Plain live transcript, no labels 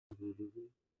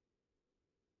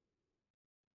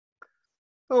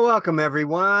Well, welcome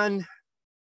everyone.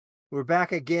 We're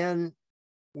back again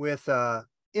with an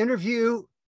interview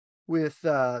with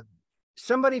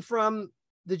somebody from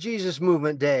the Jesus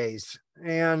Movement days.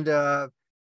 And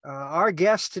our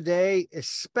guest today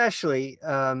especially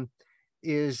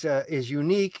is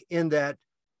unique in that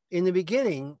in the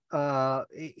beginning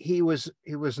he was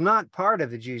not part of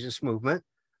the Jesus Movement,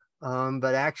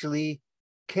 but actually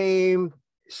came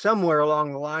somewhere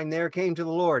along the line there, came to the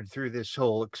Lord through this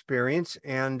whole experience.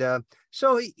 And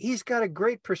so he's got a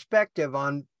great perspective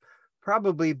on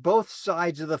probably both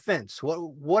sides of the fence.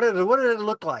 What did it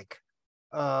look like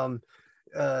to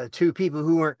people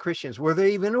who weren't Christians? Were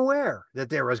they even aware that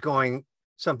there was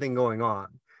something going on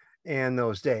in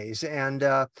those days? And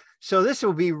so this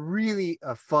will be really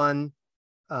a fun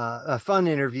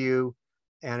interview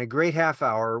and a great half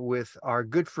hour with our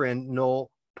good friend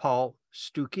Noel Paul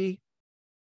Stookey.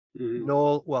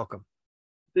 Noel, welcome.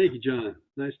 Thank you, John.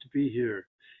 Nice to be here.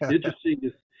 Interesting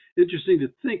to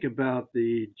think about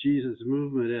the Jesus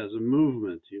movement as a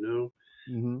movement,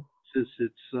 since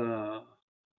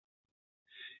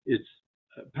its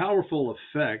powerful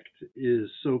effect is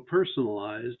so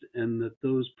personalized, and that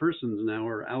those persons now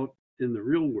are out in the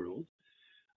real world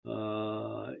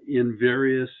in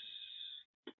various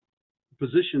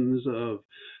positions of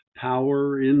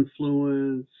power,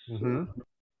 influence,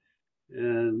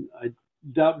 and I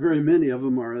doubt very many of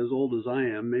them are as old as I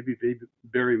am. Maybe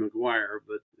Barry Maguire,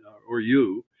 but or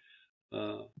you.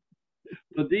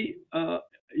 But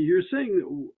you're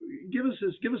saying, give us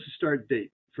a start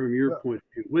date from your point of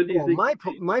view. When do you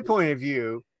think? My point of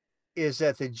view is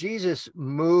that the Jesus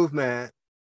movement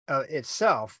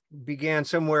itself began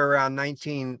somewhere around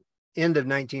end of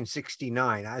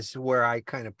 1969. That's where I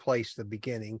kind of placed the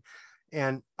beginning,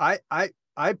 and I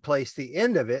placed the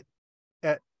end of it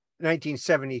at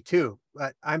 1972.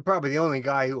 But I'm probably the only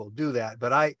guy who will do that.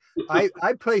 But I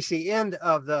place the end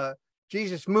of the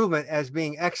Jesus movement as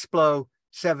being Explo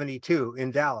 72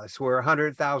 in Dallas, where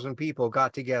 100,000 people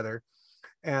got together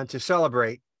and to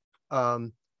celebrate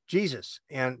Jesus.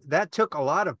 And that took a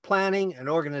lot of planning and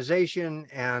organization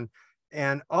and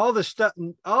all the stuff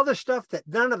that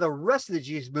none of the rest of the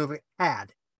Jesus movement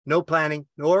had. No planning,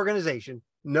 no organization,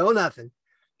 no nothing.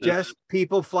 Just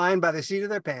people flying by the seat of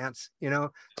their pants.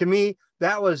 To me,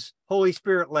 that was Holy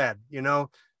Spirit led, Yeah.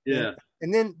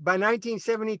 And then by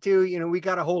 1972, we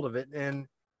got a hold of it and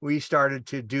we started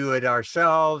to do it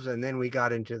ourselves. And then we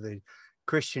got into the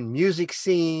Christian music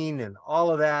scene and all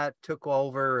of that took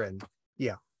over. And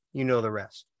yeah, the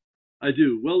rest. I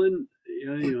do. Well, in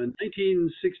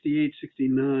 1968,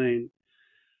 69,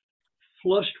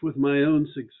 flushed with my own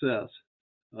success,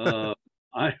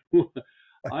 I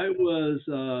I was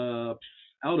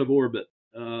out of orbit.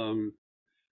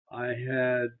 I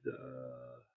had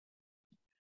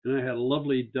a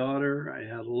lovely daughter. I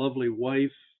had a lovely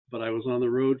wife, but I was on the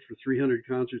road for 300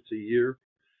 concerts a year,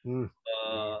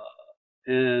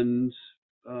 and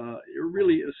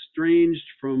really estranged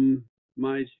from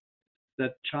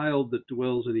that child that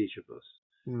dwells in each of us.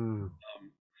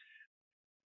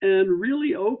 And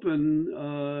really open,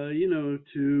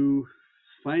 to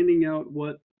finding out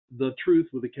what the truth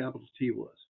with a capital T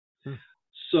was.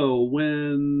 So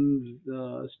when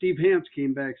Steve Hance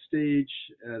came backstage,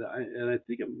 and I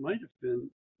think it might have been,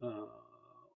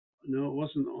 no, it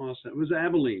wasn't Austin. It was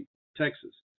Abilene,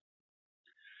 Texas.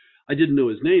 I didn't know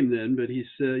his name then, but he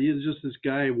said, just this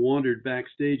guy wandered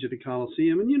backstage at a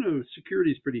Coliseum, and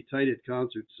security's pretty tight at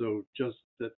concerts, so just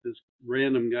that this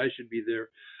random guy should be there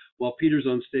while Peter's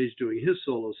on stage doing his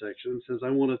solo section, says, I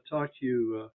want to talk to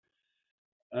you.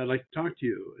 I'd like to talk to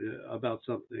you about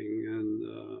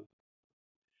something.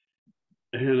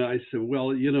 And I said,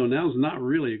 well, now's not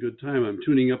really a good time. I'm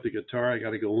tuning up the guitar. I got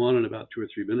to go on in about 2 or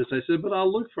 3 minutes. I said, but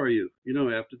I'll look for you,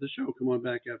 after the show. Come on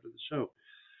back after the show.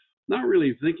 Not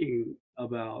really thinking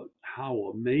about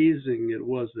how amazing it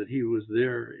was that he was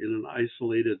there in an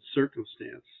isolated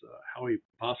circumstance, how he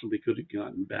possibly could have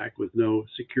gotten back with no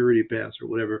security pass or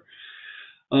whatever.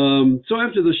 So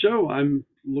after the show, I'm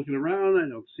looking around. I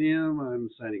don't see him. I'm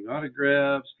signing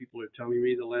autographs. People are telling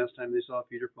me the last time they saw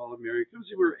Peter, Paul, and Mary, because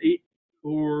we're 8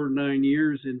 or 9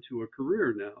 years into a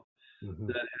career now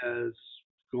that has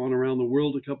gone around the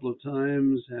world a couple of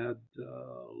times, had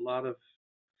a lot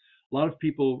of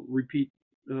people, repeat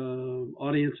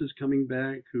audiences coming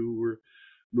back who were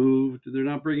moved. They're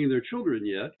not bringing their children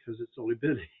yet because it's only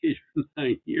been 8 or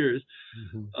 9 years.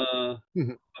 But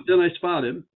then I spot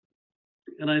him.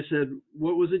 And I said,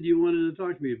 what was it you wanted to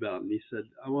talk to me about? And he said,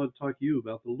 I want to talk to you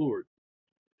about the Lord.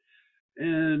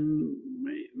 And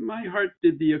my heart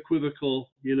did the equivocal,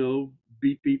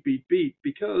 beat,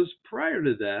 because prior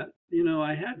to that,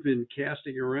 I had been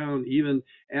casting around, even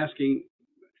asking,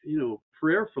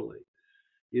 prayerfully,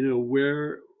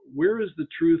 where is the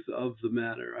truth of the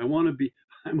matter? I want to be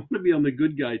I want to be on the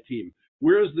good guy team.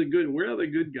 Where are the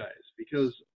good guys?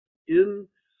 Because in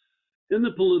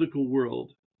the political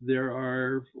world, there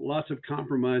are lots of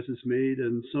compromises made,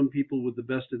 and some people with the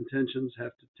best intentions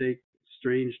have to take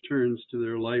strange turns to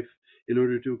their life in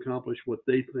order to accomplish what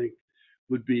they think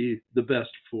would be the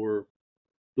best for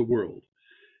the world.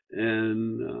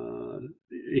 And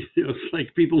it's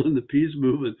like people in the peace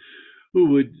movement who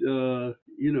would,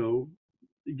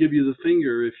 give you the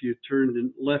finger if you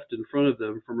turned left in front of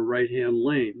them from a right-hand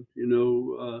lane.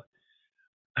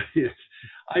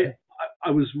 I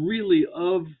I was really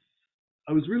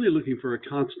looking for a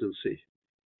constancy,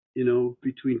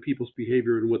 between people's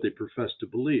behavior and what they profess to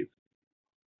believe,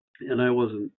 and I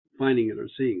wasn't finding it or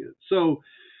seeing it. So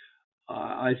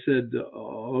I said,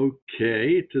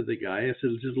 okay, to the guy. I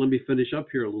said, just let me finish up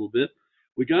here a little bit.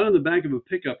 We got on the back of a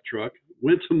pickup truck,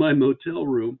 went to my motel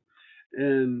room,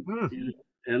 and Hmm.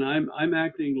 and I'm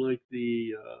acting like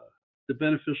the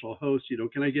beneficial host.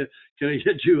 Can I get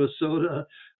you a soda?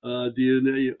 Do you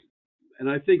know? And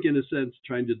I think, in a sense,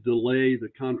 trying to delay the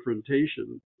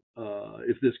confrontation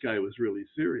if this guy was really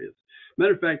serious.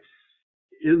 Matter of fact,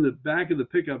 in the back of the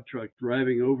pickup truck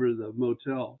driving over the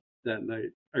motel that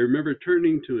night, I remember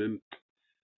turning to him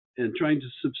and trying to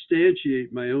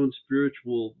substantiate my own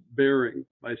spiritual bearing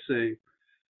by saying,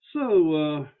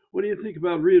 "So, what do you think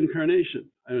about reincarnation?"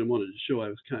 I wanted to show I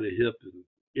was kind of hip and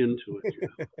into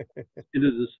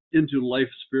it, into life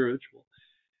spiritual.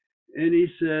 And he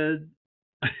said,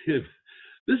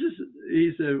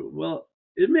 he said, "Well,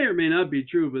 it may or may not be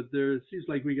true, but it seems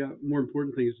like we got more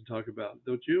important things to talk about,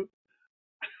 don't you?"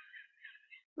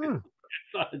 Hmm.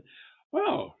 I thought,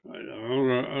 "Oh,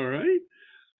 all right."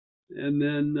 And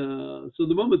then, so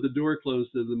the moment the door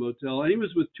closed in the motel, and he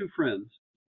was with two friends,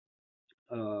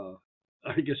 uh,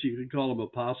 I guess you could call them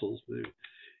apostles, maybe.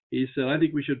 He said, "I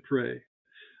think we should pray."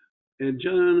 And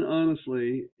John,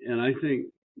 honestly, and I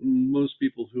think most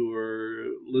people who are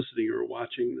listening or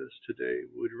watching this today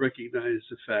would recognize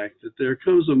the fact that there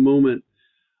comes a moment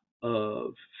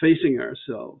of facing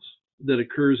ourselves that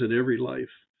occurs in every life.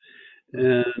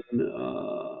 And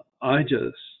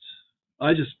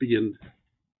I just began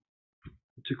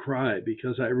to cry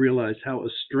because I realized how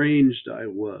estranged I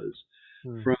was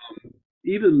Hmm. from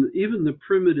even the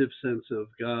primitive sense of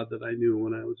God that I knew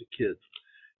when I was a kid.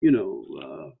 You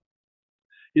know,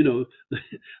 you know,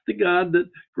 the God that,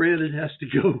 granted, has to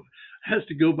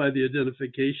go by the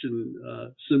identification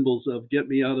symbols of "get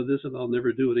me out of this and I'll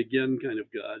never do it again" kind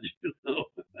of God.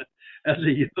 As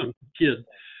a young kid.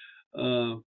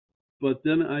 Uh, but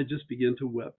then I just began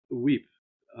to weep,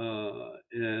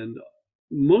 and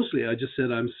mostly I just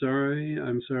said, "I'm sorry,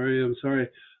 I'm sorry, I'm sorry."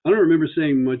 I don't remember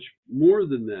saying much more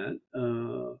than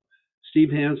that.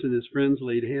 Steve Hans and his friends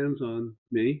laid hands on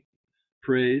me,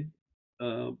 prayed,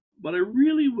 uh, but I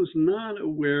really was not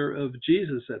aware of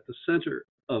Jesus at the center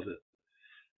of it.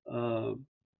 Uh,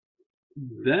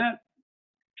 that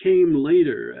came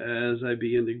later as I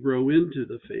began to grow into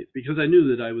the faith because I knew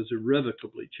that I was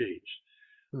irrevocably changed.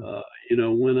 Hmm. Uh,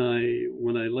 when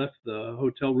I left the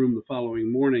hotel room the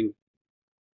following morning,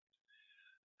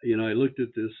 I looked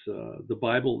at the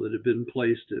Bible that had been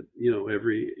placed at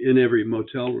every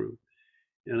motel room,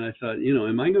 and I thought,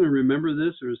 am I going to remember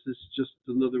this, or is this just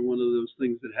another one of those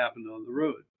things that happened on the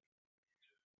road?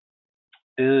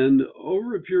 And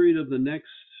over a period of the next,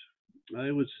 I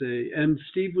would say, and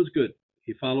Steve was good.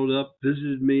 He followed up,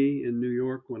 visited me in New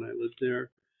York when I lived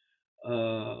there,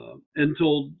 and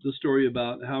told the story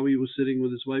about how he was sitting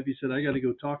with his wife. He said, "I got to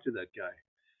go talk to that guy,"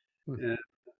 Hmm. and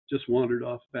just wandered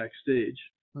off backstage.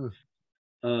 Hmm.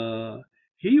 Uh,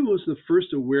 he was the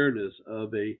first awareness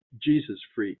of a Jesus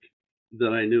freak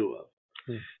that I knew of.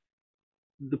 Hmm.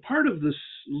 The part of the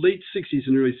late 60s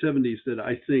and early 70s that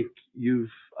I think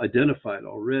you've identified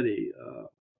already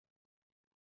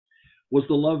was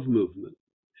the love movement,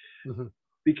 Hmm.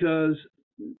 because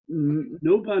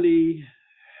nobody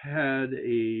had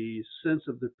a sense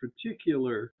of the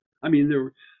particular. I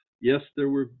mean, yes, there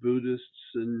were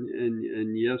Buddhists,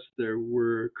 and yes, there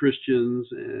were Christians,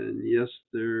 and yes,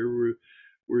 there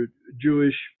were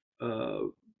Jewish uh,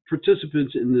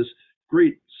 participants in this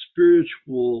great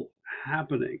spiritual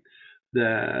happening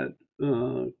that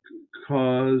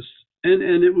caused,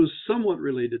 and it was somewhat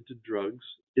related to drugs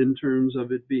in terms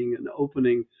of it being an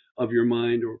opening of your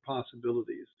mind or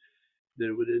possibilities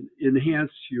that would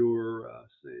enhance your,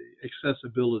 say,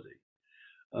 accessibility.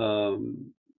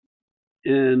 Um,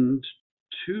 and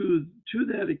to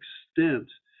that extent,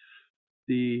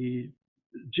 the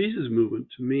Jesus movement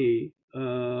to me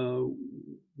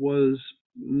was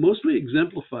mostly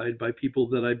exemplified by people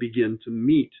that I began to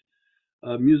meet,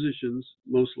 musicians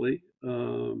mostly.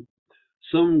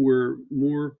 Some were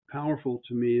more powerful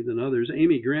to me than others.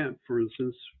 Amy Grant, for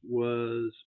instance,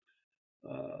 was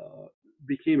uh,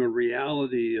 became a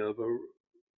reality of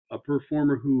a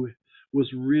performer who was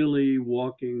really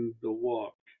walking the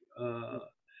walk. Uh,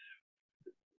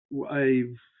 I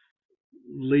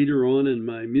later on in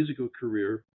my musical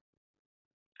career,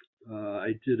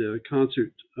 I did a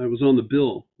concert. I was on the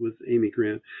bill with Amy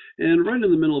Grant, and right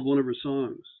in the middle of one of her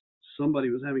songs, somebody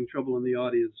was having trouble in the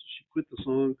audience. She quit the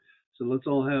song, said, "Let's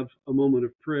all have a moment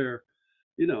of prayer."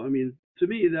 I mean, to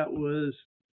me, that was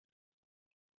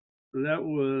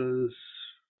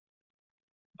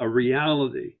a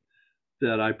reality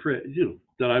that I pray,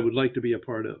 that I would like to be a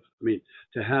part of. I mean,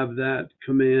 to have that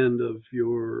command of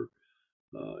your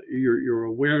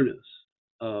awareness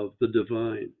of the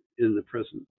divine in the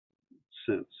present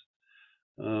sense.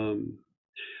 Um,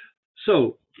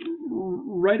 so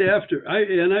right after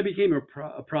I became a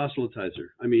proselytizer.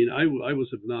 I mean, I was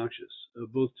obnoxious,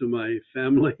 both to my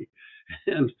family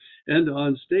and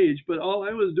on stage. But all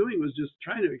I was doing was just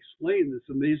trying to explain this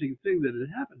amazing thing that had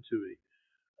happened to me.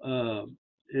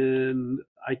 And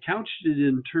I couched it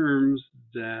in terms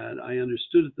that I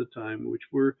understood at the time, which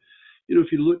were,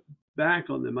 if you look back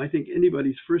on them, I think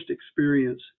anybody's first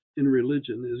experience in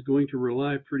religion is going to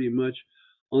rely pretty much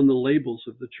on the labels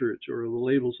of the church or the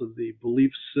labels of the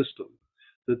belief system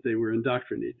that they were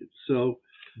indoctrinated. So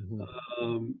Mhm.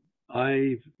 um,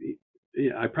 I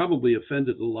I probably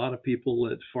offended a lot of people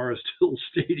at Forest Hill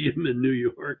Stadium in New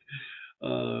York,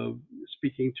 uh,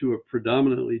 speaking to a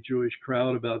predominantly Jewish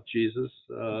crowd about Jesus.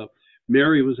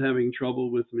 Mary was having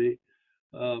trouble with me,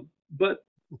 uh, but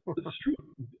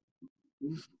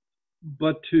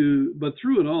but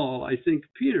through it all, I think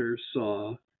Peter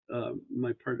saw,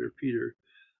 my partner Peter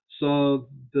saw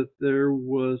that there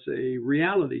was a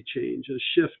reality change, a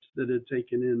shift that had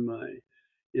taken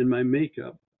in my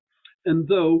makeup. And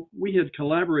though we had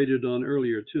collaborated on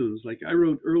earlier tunes, like I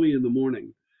wrote early in the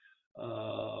morning,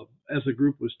 as the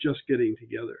group was just getting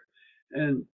together.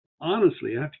 And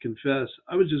honestly, I have to confess,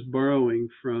 I was just borrowing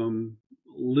from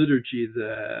liturgy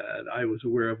that I was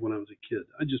aware of when I was a kid.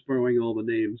 I'm just borrowing all the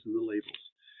names and the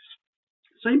labels.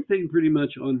 Same thing pretty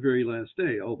much on Very Last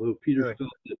Day, although Peter Really?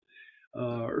 felt that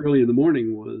early in the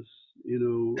morning was,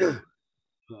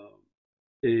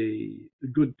 a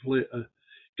good play,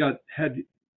 had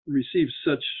received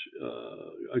such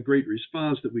a great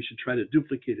response that we should try to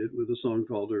duplicate it with a song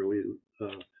called Early in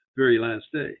Very Last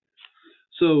Day.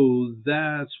 So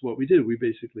that's what we did. We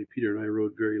basically, Peter and I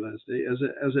wrote Very Last Day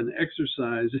as an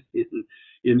exercise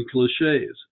in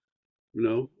cliches, you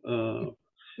know.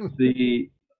 The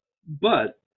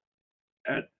but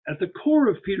at the core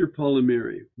of Peter, Paul, and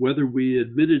Mary, whether we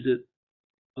admitted it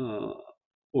uh,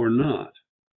 or not,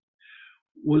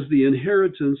 was the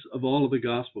inheritance of all of the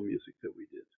gospel music that we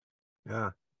did,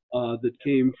 Yeah. that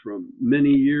came from many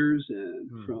years and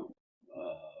Hmm. from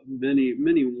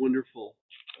many wonderful,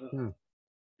 uh, Hmm.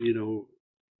 you know,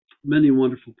 many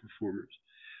wonderful performers.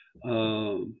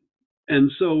 Um,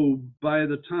 and so by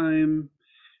the time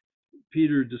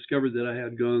Peter discovered that I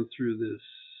had gone through this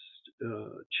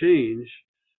change,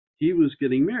 he was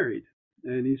getting married.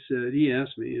 And he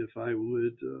asked me if I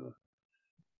would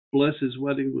bless his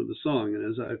wedding with a song. And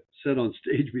as I've said on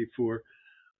stage before,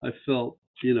 I felt,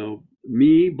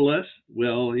 me blessed.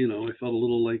 Well, I felt a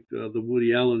little like the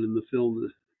Woody Allen in the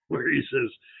film where he says,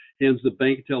 hands the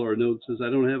bank teller a note, says, "I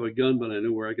don't have a gun, but I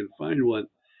know where I can find one."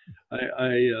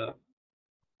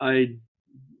 I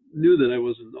knew that I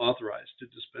wasn't authorized to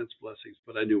dispense blessings,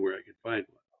 but I knew where I could find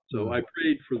one. So Hmm. I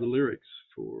prayed for the lyrics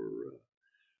for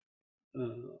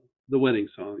uh, the wedding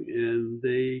song, and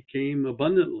they came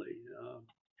abundantly,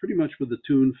 pretty much with the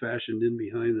tune fashioned in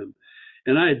behind them.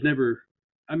 And I had never,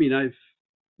 I mean,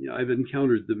 I've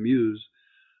encountered the muse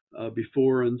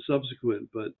before and subsequent,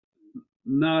 but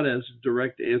not as a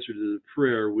direct answer to the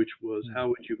prayer, which was, Hmm. "How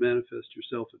would you manifest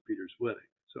yourself at Peter's wedding?"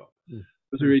 So Hmm.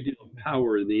 there's a Hmm. great deal of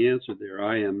power in the answer there.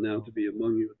 "I am now to be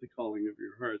among you at the calling of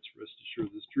your hearts. Rest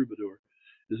assured, this troubadour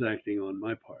is acting on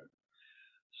my part."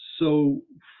 So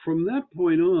from that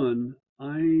point on,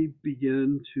 I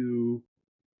began to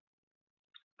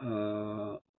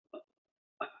uh,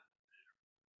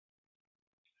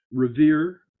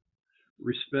 revere,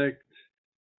 respect,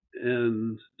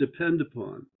 and depend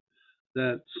upon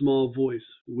that small voice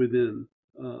within,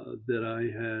 that I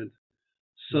had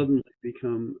Hmm. suddenly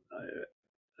become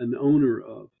an owner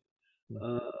of, Hmm.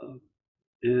 uh,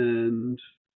 and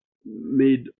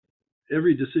made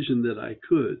every decision that I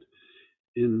could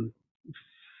in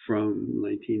from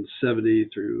 1970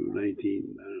 through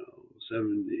 19, I don't know,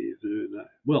 70s, and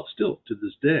well, still to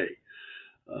this day,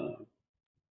 uh,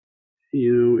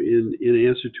 in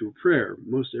answer to a prayer,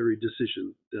 most every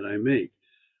decision that I make,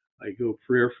 I go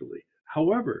prayerfully.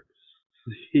 However,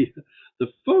 the, the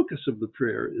focus of the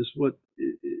prayer is what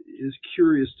is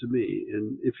curious to me.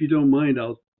 And if you don't mind,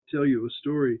 I'll tell you a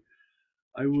story.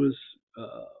 I was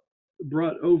uh,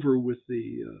 brought over with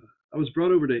I was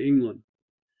brought over to England,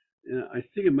 and I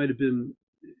think it might have been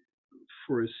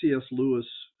for a C.S. Lewis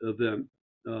event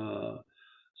uh,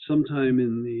 sometime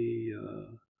in the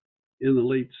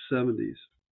late 70s,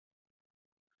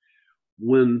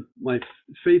 when my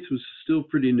faith was still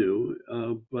pretty new,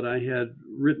 but I had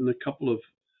written a couple of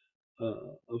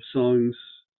songs,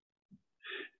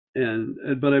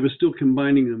 but I was still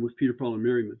combining them with Peter, Paul, and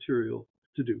Mary material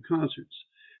to do concerts.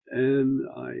 And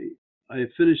I had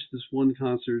finished this one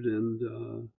concert,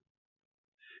 and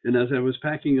as I was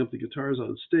packing up the guitars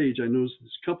on stage, I noticed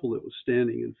this couple that was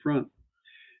standing in front,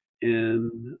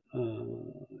 and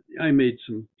I made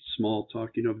some small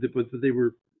talk, but they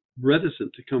were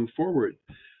reticent to come forward.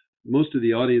 Most of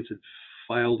the audience had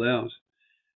filed out,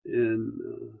 and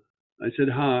I said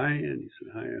hi, and he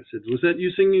said hi. I said, "Was that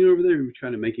you singing over there?" We were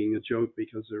kind of making a joke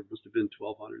because there must have been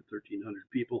 1,200, 1,300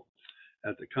 people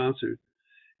at the concert,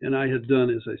 and I had done,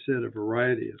 as I said, a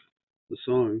variety of the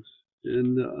songs,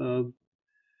 and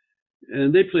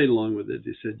they played along with it.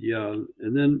 They said, "Yeah,"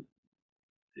 and then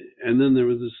there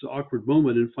was this awkward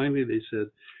moment, and finally they said,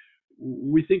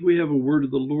 "We think we have a word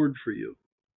of the Lord for you."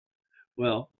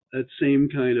 Well, that same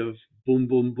kind of boom,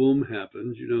 boom, boom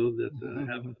happened, that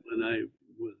happened when I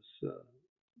was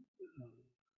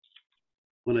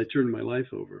when I turned my life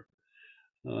over.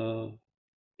 Uh,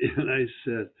 and I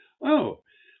said, "Oh,"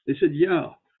 they said,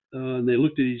 "Yeah." And they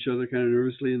looked at each other kind of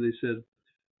nervously, and they said,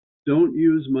 "Don't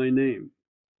use my name."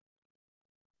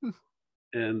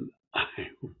 And I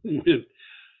went,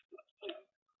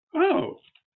 "Oh."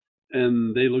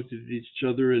 And they looked at each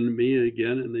other and me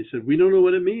again, and they said, "We don't know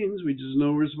what it means. We just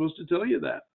know we're supposed to tell you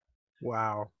that."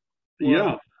 Wow. Yeah.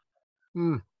 Well,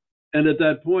 mm, And at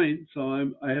that point,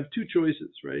 I have two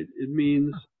choices, right? It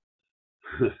means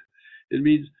it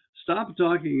means stop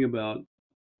talking about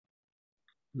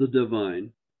the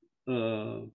divine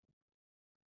uh,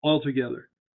 altogether,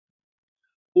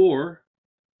 or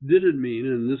did it mean,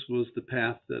 and this was the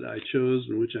path that I chose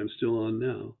and which I'm still on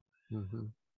now, mhm.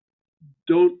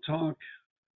 don't talk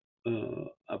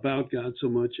about God so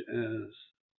much as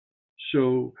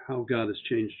show how God has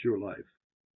changed your life.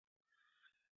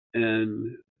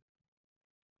 And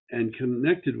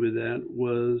connected with that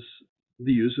was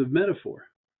the use of metaphor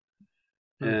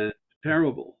Mm. and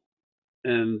parable,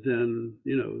 and then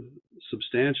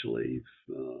substantially,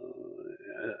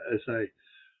 as I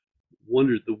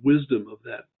wondered the wisdom of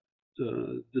that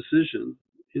decision,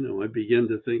 I began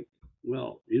to think,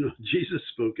 well, Jesus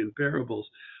spoke in parables.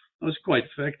 That was quite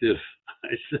effective,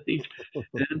 I think,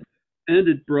 and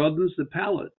it broadens the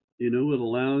palette. It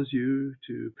allows you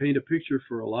to paint a picture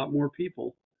for a lot more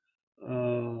people,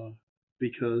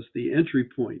 because the entry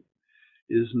point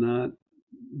is not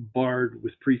barred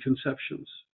with preconceptions.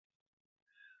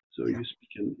 So Yeah, you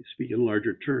speak in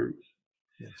larger terms.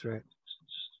 that's right.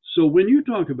 So when you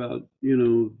talk about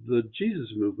the Jesus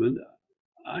movement,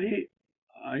 I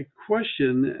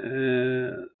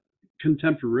question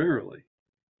contemporarily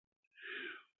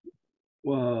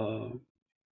uh,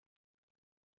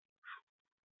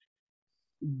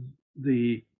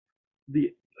 the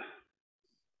the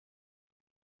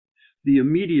the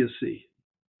immediacy.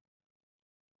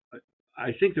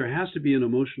 I think there has to be an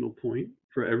emotional point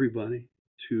for everybody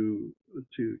to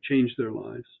change their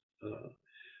lives.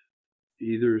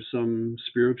 Either some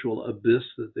spiritual abyss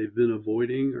that they've been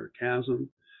avoiding, or chasm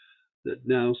that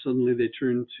now suddenly they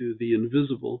turn to the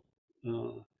invisible,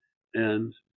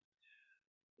 and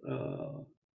uh,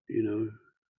 you know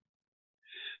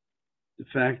the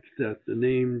fact that the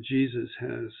name Jesus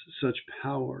has such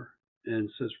power and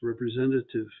such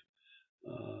representative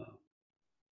uh,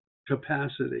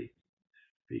 capacity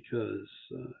because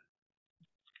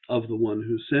of the one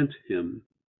who sent him.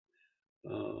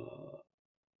 Uh,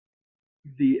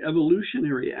 the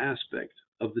evolutionary aspect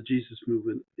of the Jesus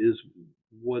movement is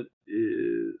what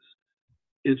is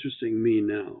interesting me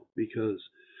now, because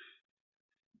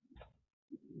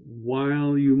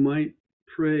while you might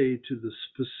pray to the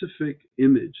specific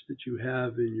image that you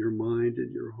have in your mind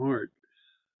and your heart,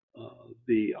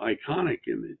 the iconic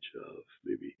image of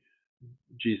maybe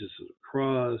Jesus at a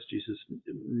cross, Jesus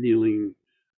kneeling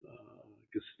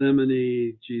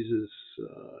Gethsemane, Jesus,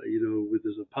 with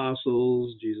his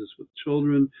apostles, Jesus with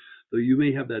children, though you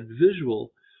may have that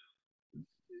visual,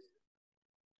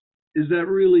 is that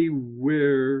really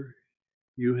where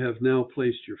you have now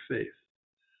placed your faith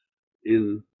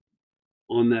in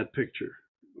on that picture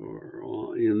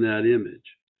or in that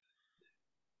image.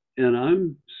 And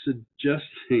I'm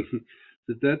suggesting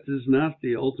that that is not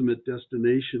the ultimate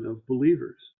destination of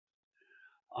believers.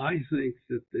 I think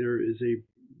that there is a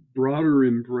broader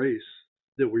embrace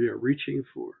that we are reaching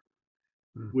for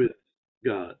with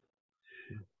God.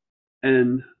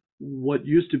 And what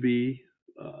used to be,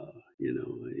 a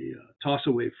toss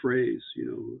away phrase,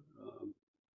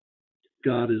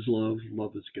 God is love,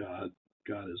 love is God,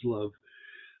 God is love,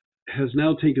 has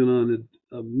now taken on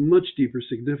a much deeper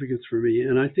significance for me.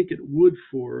 And I think it would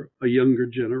for a younger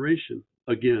generation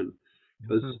again,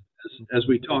 because as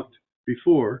we talked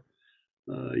before,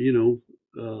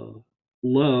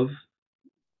 love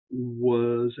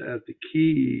was at the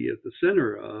key, at the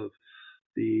center of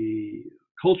the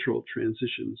cultural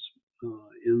transitions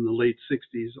in the late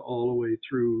 60s all the way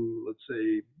through, let's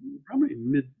say, probably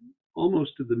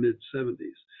almost to the mid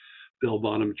 70s. Bell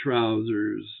bottom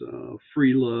trousers,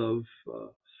 free love.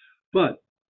 But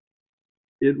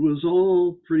it was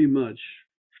all pretty much,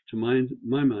 to my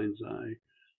mind's eye,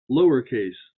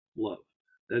 lowercase love.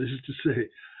 That is to say,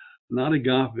 not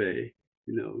agape.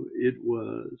 It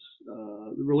was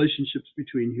the relationships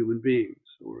between human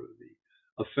beings, or the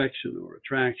affection or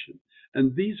attraction.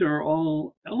 And these are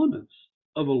all elements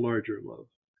of a larger love.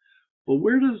 But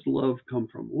where does love come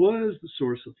from? What is the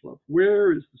source of love?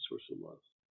 Where is the source of love?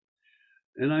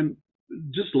 And I'm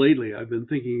just lately, I've been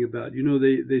thinking about,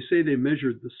 they say they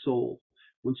measured the soul.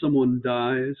 When someone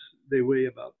dies, they weigh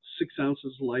about 6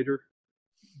 ounces lighter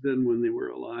than when they were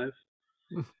alive.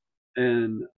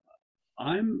 And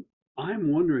I'm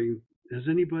wondering, has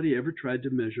anybody ever tried to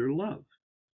measure love?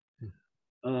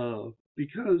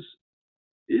 Because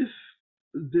if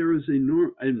there is a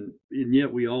norm, and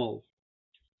yet we all,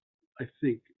 I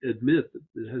think, admit that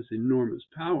it has enormous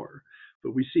power,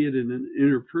 but we see it in an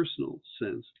interpersonal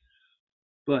sense.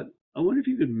 But I wonder if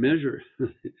you could measure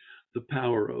the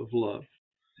power of love.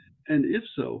 And if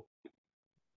so,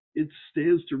 it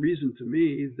stands to reason to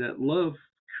me that love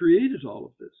created all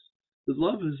of this, that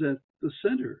love is at the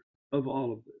center of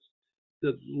all of this,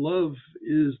 that love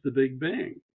is the Big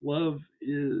Bang. Love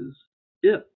is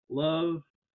it. Love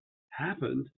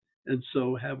happened, and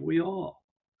so have we all.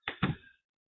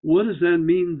 What does that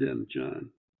mean then, John,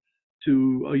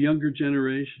 to a younger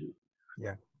generation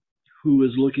who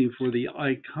is looking for the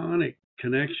iconic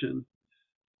connection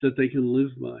that they can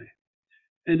live by?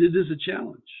 And it is a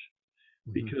challenge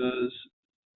because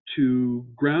to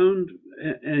ground,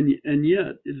 and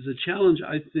yet it is a challenge,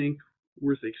 I think,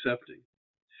 worth accepting,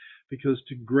 because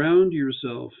to ground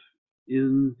yourself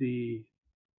in the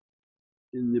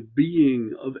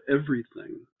being of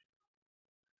everything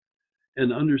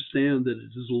and understand that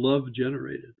it is love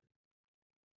generated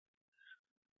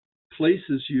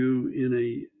places you in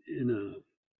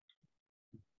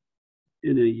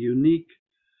a unique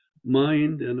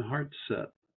mind and heart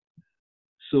set,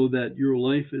 so that your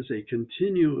life is a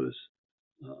continuous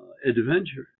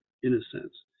adventure, in a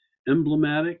sense,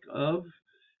 emblematic of,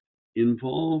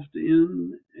 involved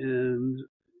in,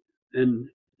 and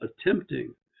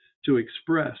attempting to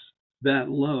express that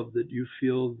love that you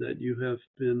feel that you have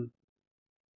been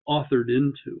authored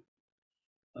into.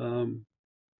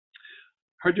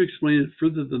 Hard to explain it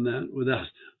further than that without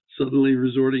suddenly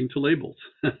resorting to labels.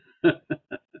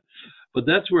 But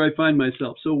that's where I find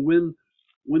myself. So when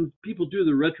people do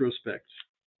the retrospect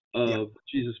of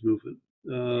Jesus movement,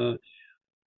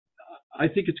 I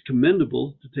think it's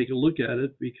commendable to take a look at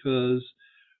it, because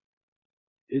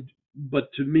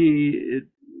but to me, it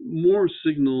more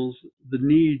signals the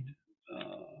need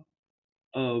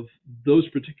of those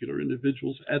particular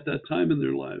individuals at that time in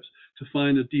their lives to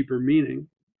find a deeper meaning.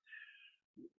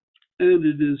 And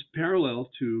it is parallel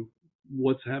to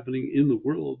what's happening in the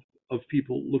world of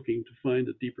people looking to find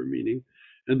a deeper meaning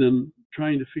and then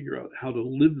trying to figure out how to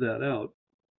live that out.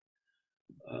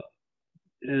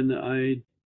 And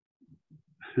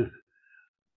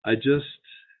I just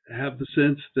have the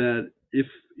sense that if,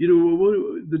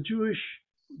 the Jewish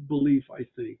belief, I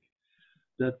think,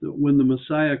 that when the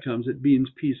Messiah comes, it means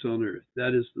peace on earth.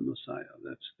 That is the Messiah.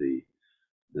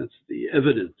 That's the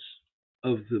evidence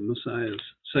of the Messiah's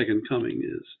second coming,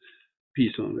 is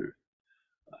peace on earth.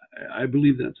 I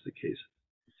believe that's the case.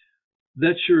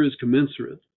 That sure is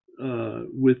commensurate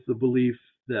with the belief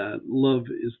that love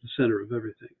is the center of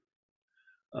everything.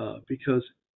 Because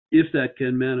if that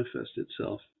can manifest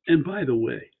itself, and by the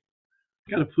way,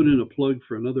 I got to put in a plug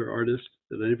for another artist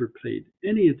that I never paid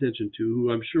any attention to,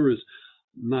 who I'm sure is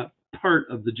not part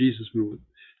of the Jesus movement,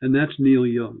 and that's Neil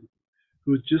Young,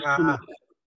 who has just come out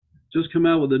just come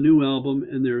out with a new album,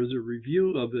 and there is a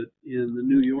review of it in the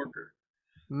New Yorker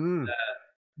Mm,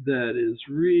 that is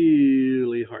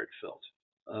really heartfelt.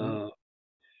 mm, Uh,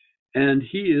 and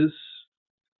he is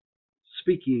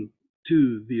speaking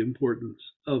to the importance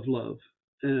of love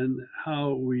and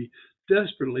how we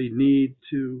desperately need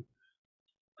to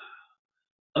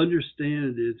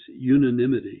understand its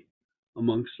unanimity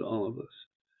amongst all of us.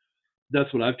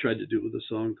 That's what I've tried to do with a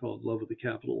song called Love with a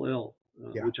Capital L,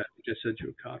 yeah, which I think I sent you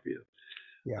a copy of.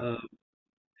 yeah.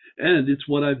 And it's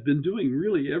what I've been doing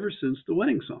really ever since the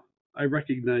wedding song. I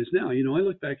recognize now, I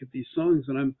look back at these songs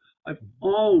and I've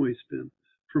always been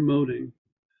promoting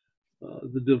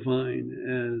the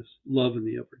divine as love in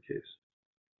the uppercase.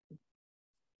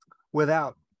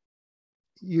 Without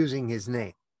using his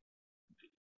name.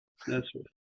 That's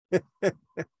what.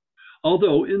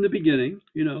 Although in the beginning,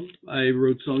 I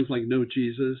wrote songs like No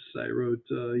Jesus. I wrote,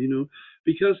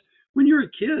 because when you're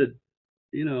a kid,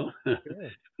 you know, Sure.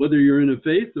 whether you're in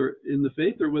the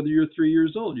faith or whether you're 3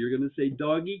 years old, you're going to say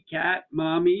doggy, cat,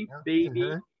 mommy, Yeah. baby,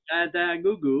 Uh-huh. dada,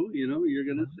 goo goo. You're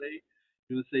going to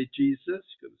Uh-huh. say, Jesus,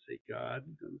 you're going to say God,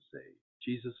 you're going to say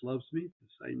Jesus loves me.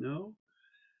 This I know,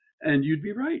 and you'd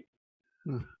be right.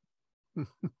 Mm.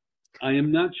 I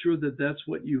am not sure that that's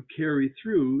what you carry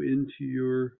through into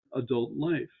your adult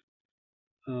life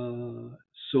uh,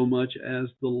 so much as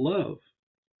the love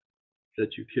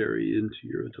that you carry into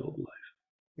your adult life,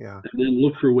 Yeah. and then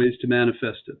look for ways to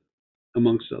manifest it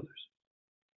amongst others.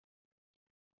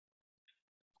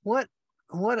 What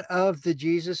what of the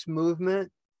Jesus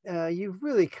movement? You've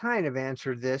really kind of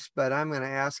answered this, but I'm going to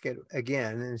ask it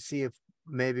again and see if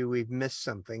maybe we've missed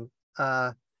something.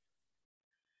 Uh,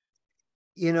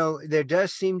 there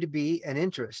does seem to be an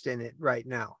interest in it right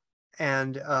now.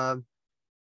 And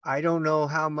I don't know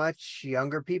how much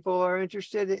younger people are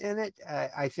interested in it.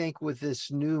 I think with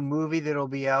this new movie that'll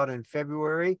be out in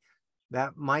February,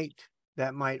 that might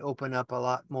open up a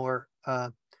lot more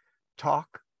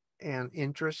talk and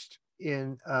interest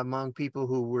in among people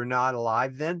who were not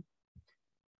alive then.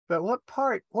 But what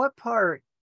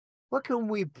can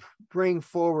we bring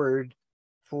forward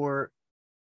for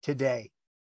today?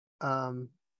 Um,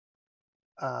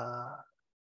 uh,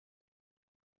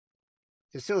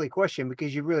 it's a silly question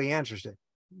because you really answered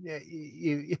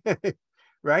it.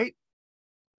 Right?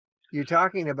 You're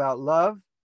talking about love.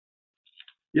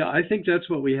 Yeah, I think that's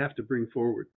what we have to bring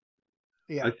forward.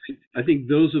 Yeah. I think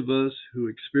those of us who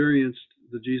experienced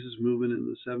the Jesus movement in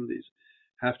the 70s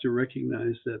have to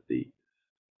recognize that the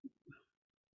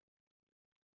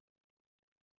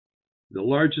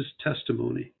largest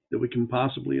testimony that we can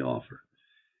possibly offer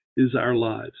is our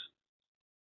lives,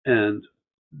 and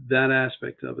that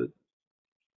aspect of it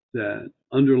that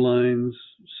underlines,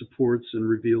 supports, and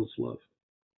reveals love.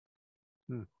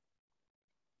 Hmm.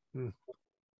 Hmm.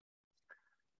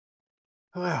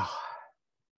 Well,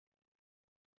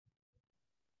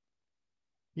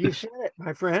 you said it,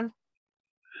 my friend.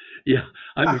 Yeah,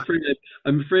 I'm Ah, afraid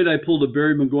I'm afraid I pulled a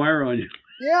Barry Maguire on you.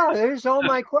 yeah, there's all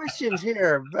my questions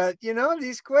here, but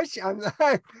these questions.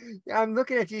 I'm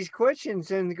looking at these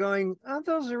questions and going, "Oh,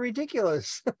 those are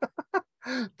ridiculous,"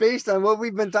 based on what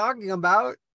we've been talking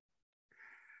about.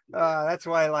 That's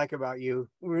what I like about you.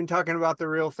 We've been talking about the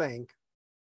real thing,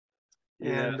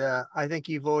 Yeah, and I think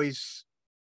you've always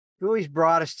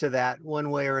brought us to that one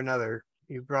way or another.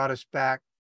 You brought us back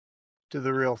to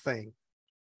the real thing,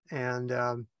 and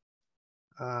that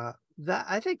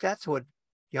I think that's what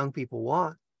young people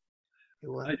want. They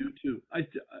I want, do too. I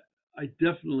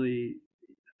definitely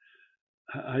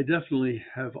I definitely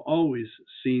have always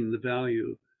seen the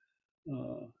value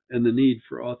and the need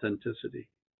for authenticity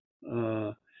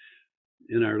uh,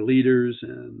 in our leaders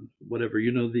and whatever.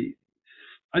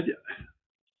 I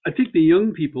I think the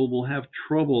young people will have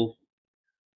trouble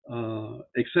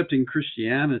accepting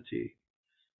Christianity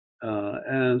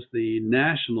as the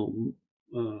nationalism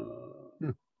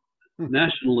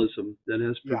that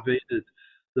has yeah, pervaded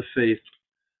the faith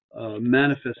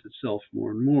manifests itself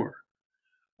more and more.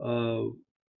 Uh,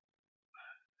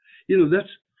 that's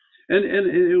and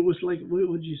it was like what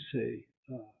would you say?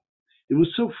 It was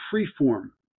so freeform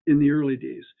in the early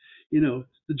days.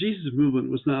 The Jesus movement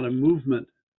was not a movement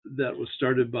that was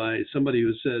started by somebody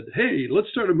who said, "Hey, let's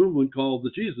start a movement called the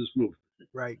Jesus movement."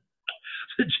 right.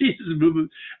 The Jesus movement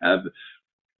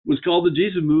was called the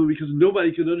Jesus movement because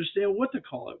nobody could understand what to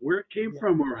call it, where it came Yeah,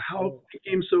 from, or how yeah, it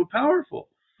became so powerful.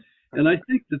 And right. I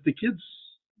think that the kids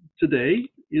today,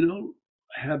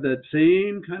 have that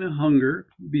same kind of hunger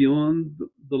beyond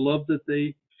the love that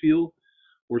they feel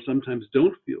or sometimes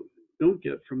don't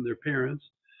get from their parents,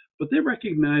 but they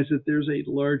recognize that there's a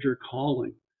larger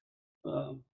calling.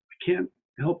 I can't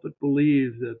help but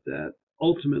believe that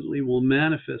ultimately will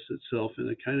manifest itself in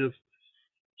a kind of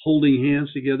holding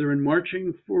hands together and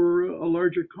marching for a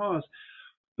larger cause.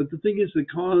 But the thing is, the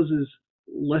cause is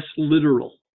less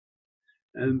literal.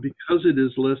 And because it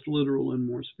is less literal and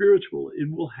more spiritual, it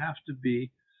will have to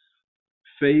be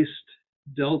faced,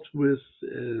 dealt with,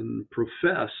 and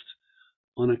professed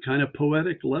on a kind of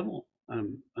poetic level.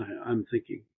 I'm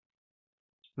thinking.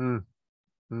 Mm,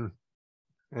 mm.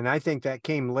 And I think that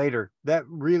came later. That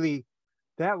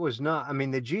was not, I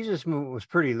mean, the Jesus movement was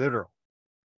pretty literal.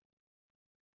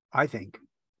 I think.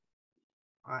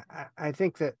 I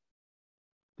think that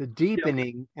the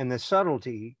deepening and the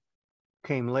subtlety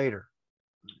came later.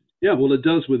 Yeah, well, it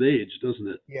does with age, doesn't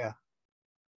it? Yeah.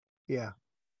 Yeah.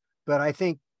 But I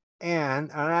think,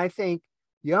 and I think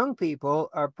young people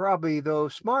are probably, though,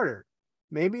 smarter.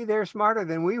 Maybe they're smarter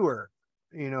than we were,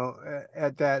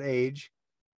 at that age,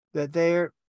 that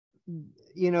they're,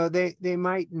 they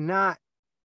might not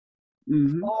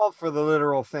fall for the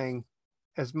literal thing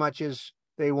as much as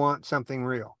they want something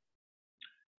real.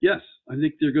 Yes, I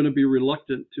think they're going to be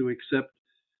reluctant to accept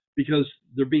because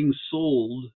they're being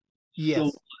sold so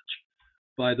much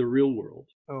by the real world.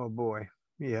 Oh boy,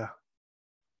 yeah.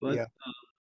 But yeah.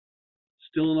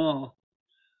 Still in all,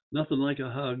 nothing like a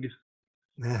hug,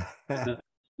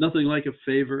 nothing like a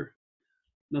favor,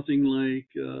 nothing like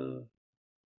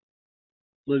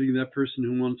letting that person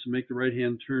who wants to make the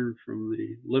right-hand turn from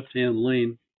the left-hand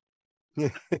lane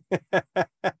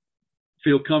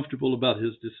feel comfortable about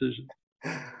his decision.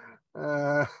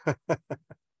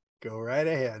 Go right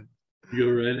ahead. Go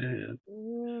right ahead.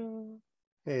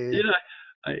 Hey.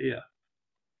 Yeah.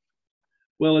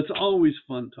 Well, it's always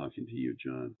fun talking to you,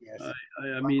 John. Yes.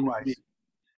 I mean,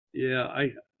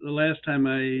 the last time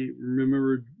I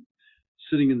remembered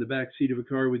sitting in the back seat of a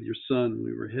car with your son,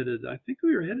 I think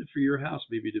we were headed for your house,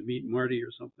 maybe to meet Marty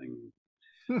or something.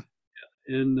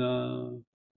 And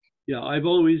I've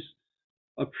always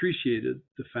appreciated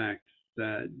the fact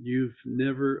that you've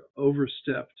never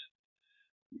overstepped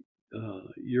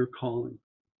your calling,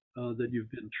 that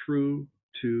you've been true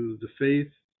to the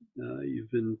faith, you've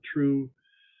been true,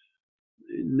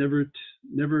 never.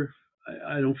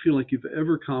 I don't feel like you've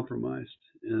ever compromised,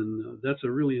 and that's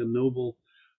really a noble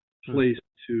place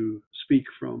to speak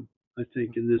from. I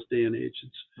think in this day and age,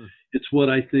 it's what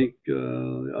I think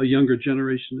a younger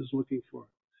generation is looking for.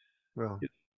 Well,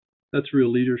 that's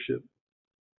real leadership.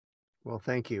 Well,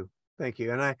 thank you,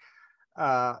 and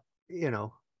I,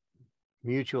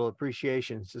 Mutual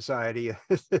Appreciation Society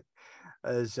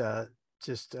is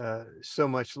just so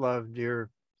much loved your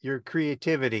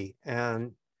creativity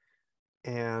and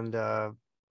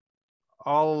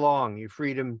all along your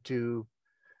freedom to.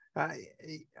 I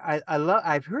love.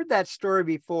 I've heard that story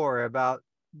before about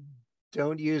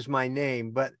don't use my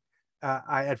name, but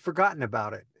I had forgotten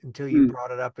about it until you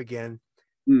brought it up again,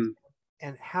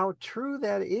 and how true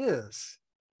that is,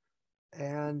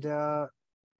 and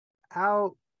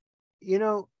how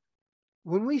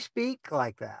when we speak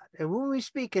like that, and when we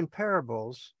speak in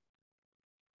parables,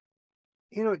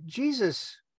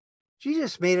 Jesus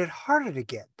made it harder to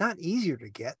get, not easier to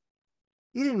get.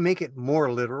 He didn't make it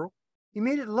more literal. He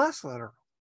made it less literal.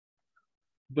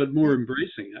 But more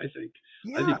embracing, I think.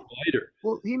 Yeah. I think wider.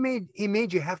 Well, he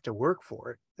made you have to work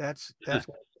for it. That's what.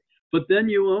 But then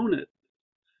you own it.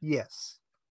 Yes.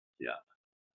 Yeah.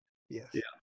 Yes. Yeah.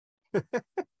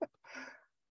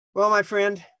 Well, my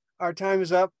friend, our time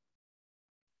is up,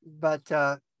 but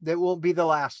that won't be the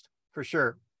last for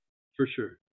sure. For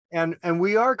sure. And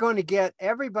we are going to get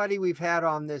everybody we've had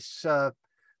on this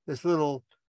this little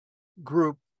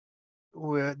group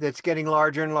that's getting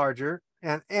larger and larger.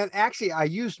 And actually, I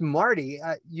used Marty.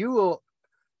 You will,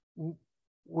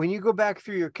 when you go back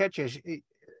through your catches,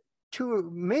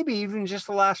 to maybe even just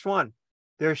the last one,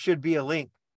 there should be a link.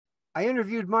 I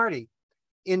interviewed Marty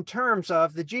in terms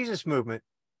of the Jesus movement.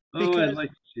 Oh, I'd like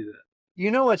to see that.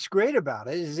 You know what's great about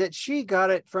it is that she got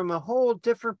it from a whole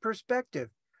different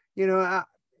perspective.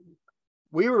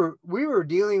 We were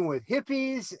dealing with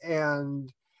hippies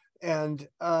and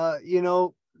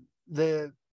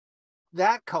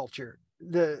that culture,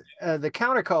 the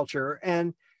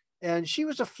counterculture, and she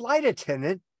was a flight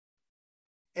attendant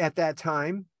at that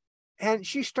time, and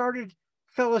she started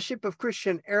Fellowship of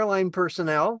Christian Airline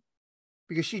Personnel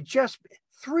because she just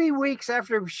 3 weeks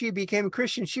after she became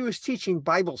Christian, she was teaching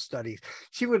Bible studies.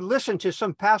 She would listen to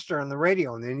some pastor on the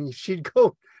radio, and then she'd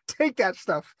go take that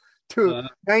stuff to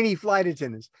 90 flight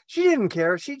attendants. She didn't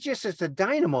care. She just is a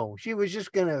dynamo. She was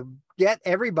just going to get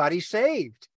everybody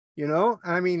saved.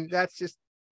 I mean, that's just,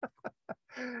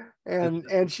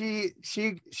 and she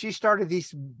started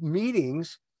these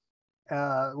meetings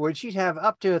where she'd have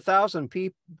up to 1,000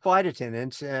 flight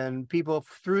attendants and people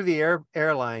through the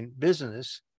airline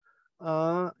business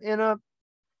in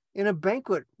a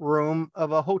banquet room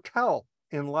of a hotel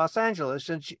in Los Angeles,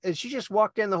 and she just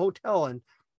walked in the hotel and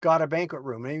got a banquet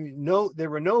room. And no, there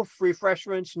were no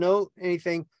refreshments, no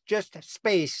anything, just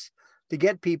space to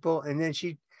get people. And then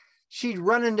she'd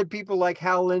run into people like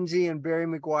Hal Lindsey and Barry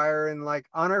McGuire and like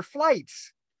on her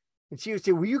flights, and she would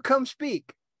say, "Will you come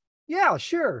speak?" Yeah,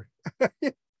 sure.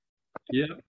 Yeah.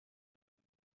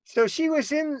 So she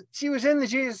was in the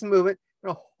Jesus movement,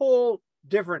 a whole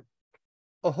different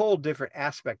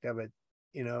aspect of it,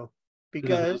 you know,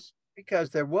 Uh-huh. because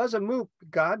there was a move,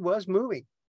 God was moving,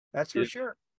 that's for Yeah.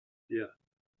 sure. Yeah.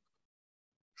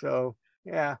 So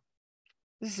yeah,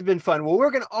 this has been fun. Well,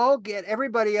 we're gonna all get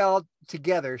everybody all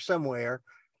together somewhere,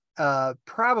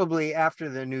 probably after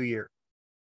the new year,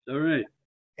 All right.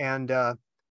 and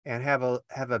have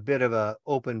a bit of a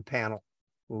open panel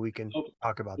where we can Hope,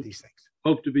 talk about these things.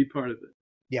 hope to be part of it.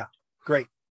 Yeah, great,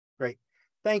 great.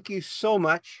 Thank you so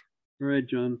much. All right,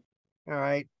 John. All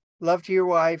right, love to your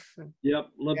wife. Yep.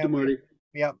 Love to Family. Marty.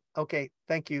 Yep. Okay.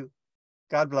 Thank you.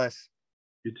 God bless.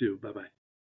 You too. Bye bye.